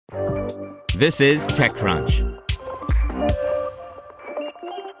This is TechCrunch.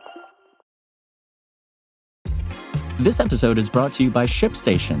 This episode is brought to you by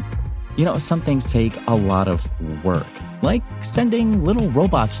ShipStation. You know, some things take a lot of work, like sending little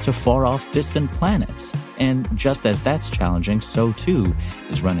robots to far-off distant planets. And just as that's challenging, so too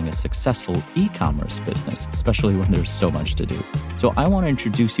is running a successful e-commerce business, especially when there's so much to do. So I want to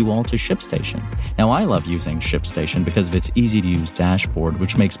introduce you all to ShipStation. Now, I love using ShipStation because of its easy-to-use dashboard,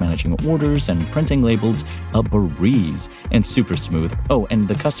 which makes managing orders and printing labels a breeze and super smooth. Oh, and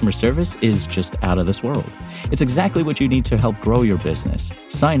the customer service is just out of this world. It's exactly what you need to help grow your business.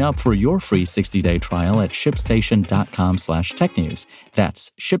 Sign up for your free 60-day trial at shipstation.com/technews.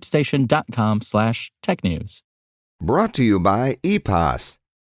 That's shipstation.com/technews. Brought to you by EPOS.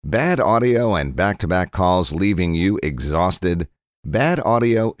 Bad audio and back-to-back calls leaving you exhausted? Bad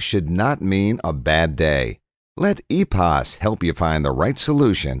audio should not mean a bad day. Let EPOS help you find the right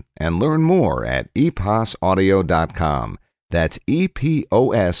solution and learn more at eposaudio.com. That's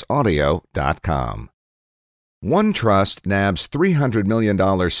eposaudio.com. OneTrust nabs $300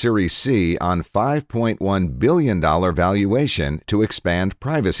 million Series C on $5.1 billion valuation to expand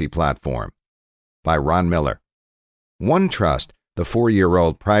privacy platform. By Ron Miller. OneTrust, the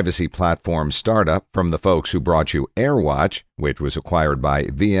 4-year-old privacy platform startup from the folks who brought you AirWatch, which was acquired by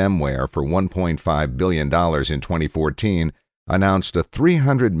VMWare for $1.5 billion in 2014, announced a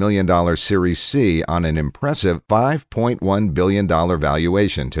 $300 million Series C on an impressive $5.1 billion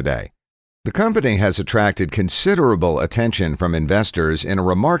valuation today. The company has attracted considerable attention from investors in a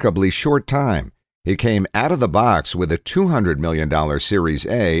remarkably short time. It came out of the box with a $200 million Series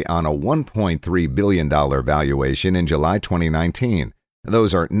A on a $1.3 billion valuation in July 2019.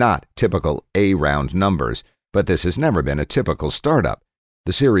 Those are not typical A-round numbers, but this has never been a typical startup.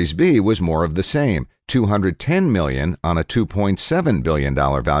 The Series B was more of the same, $210 million on a $2.7 billion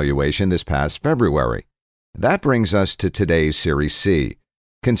valuation this past February. That brings us to today's Series C.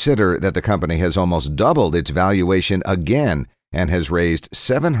 Consider that the company has almost doubled its valuation again and has raised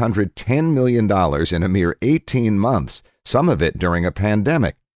 $710 million in a mere 18 months, some of it during a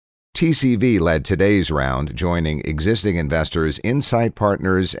pandemic. TCV led today's round, joining existing investors Insight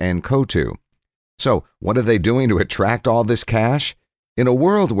Partners and Coatue. So, what are they doing to attract all this cash? In a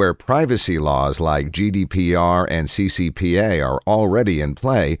world where privacy laws like GDPR and CCPA are already in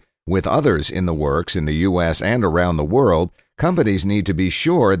play, with others in the works in the U.S. and around the world, companies need to be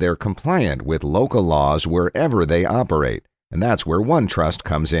sure they're compliant with local laws wherever they operate, and that's where OneTrust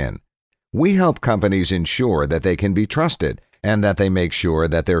comes in. We help companies ensure that they can be trusted and that they make sure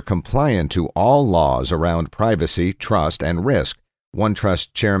that they're compliant to all laws around privacy, trust, and risk, OneTrust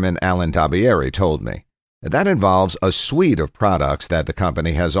Chairman Alan Dabieri told me. That involves a suite of products that the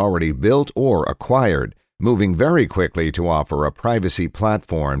company has already built or acquired, moving very quickly to offer a privacy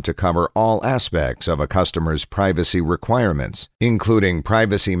platform to cover all aspects of a customer's privacy requirements, including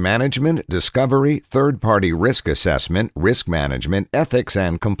privacy management, discovery, third-party risk assessment, risk management, ethics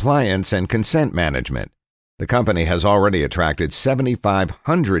and compliance, and consent management. The company has already attracted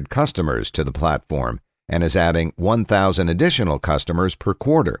 7,500 customers to the platform and is adding 1,000 additional customers per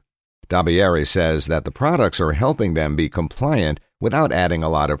quarter. Dabieri says that the products are helping them be compliant without adding a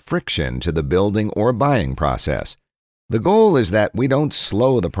lot of friction to the building or buying process. The goal is that we don't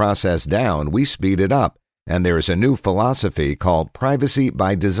slow the process down, we speed it up, and there's a new philosophy called privacy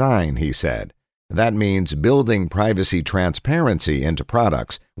by design, he said. That means building privacy transparency into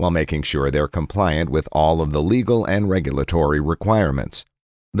products while making sure they're compliant with all of the legal and regulatory requirements.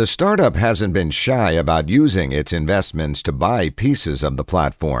 The startup hasn't been shy about using its investments to buy pieces of the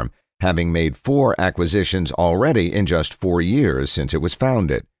platform, having made 4 acquisitions already in just 4 years since it was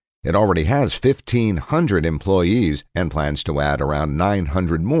founded. It already has 1,500 employees and plans to add around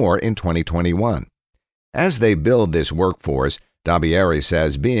 900 more in 2021. As they build this workforce, Dabieri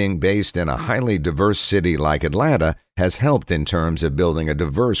says being based in a highly diverse city like Atlanta has helped in terms of building a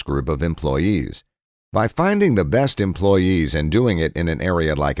diverse group of employees. By finding the best employees and doing it in an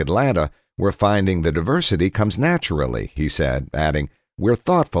area like Atlanta, we're finding the diversity comes naturally, he said, adding, "We're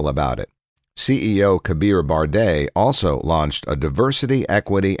thoughtful about it." CEO Kabir Bardey also launched a Diversity,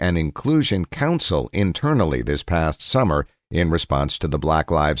 Equity, and Inclusion Council internally this past summer in response to the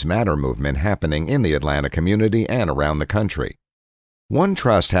Black Lives Matter movement happening in the Atlanta community and around the country.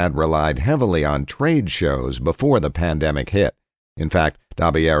 OneTrust had relied heavily on trade shows before the pandemic hit. In fact,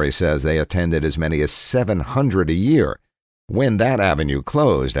 Dabieri says they attended as many as 700 a year. When that avenue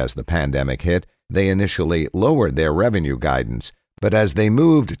closed as the pandemic hit, they initially lowered their revenue guidance. But as they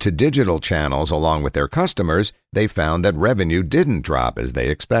moved to digital channels along with their customers, they found that revenue didn't drop as they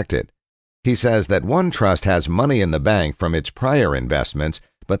expected. He says that OneTrust has money in the bank from its prior investments,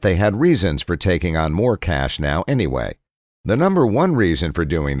 but they had reasons for taking on more cash now anyway. The number one reason for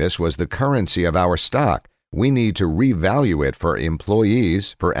doing this was the currency of our stock. We need to revalue it for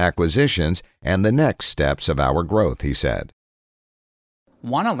employees, for acquisitions, and the next steps of our growth, he said.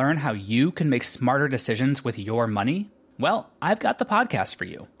 Want to learn how you can make smarter decisions with your money? Well, I've got the podcast for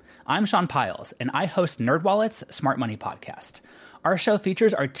you. I'm Sean Piles, and I host NerdWallet's Smart Money Podcast. Our show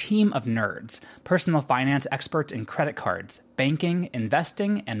features our team of nerds, personal finance experts in credit cards, banking,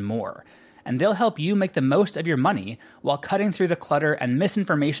 investing, and more. And they'll help you make the most of your money while cutting through the clutter and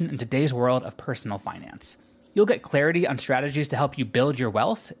misinformation in today's world of personal finance. You'll get clarity on strategies to help you build your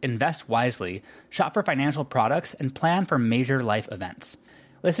wealth, invest wisely, shop for financial products, and plan for major life events.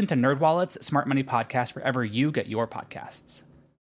 Listen to NerdWallet's Smart Money Podcast wherever you get your podcasts.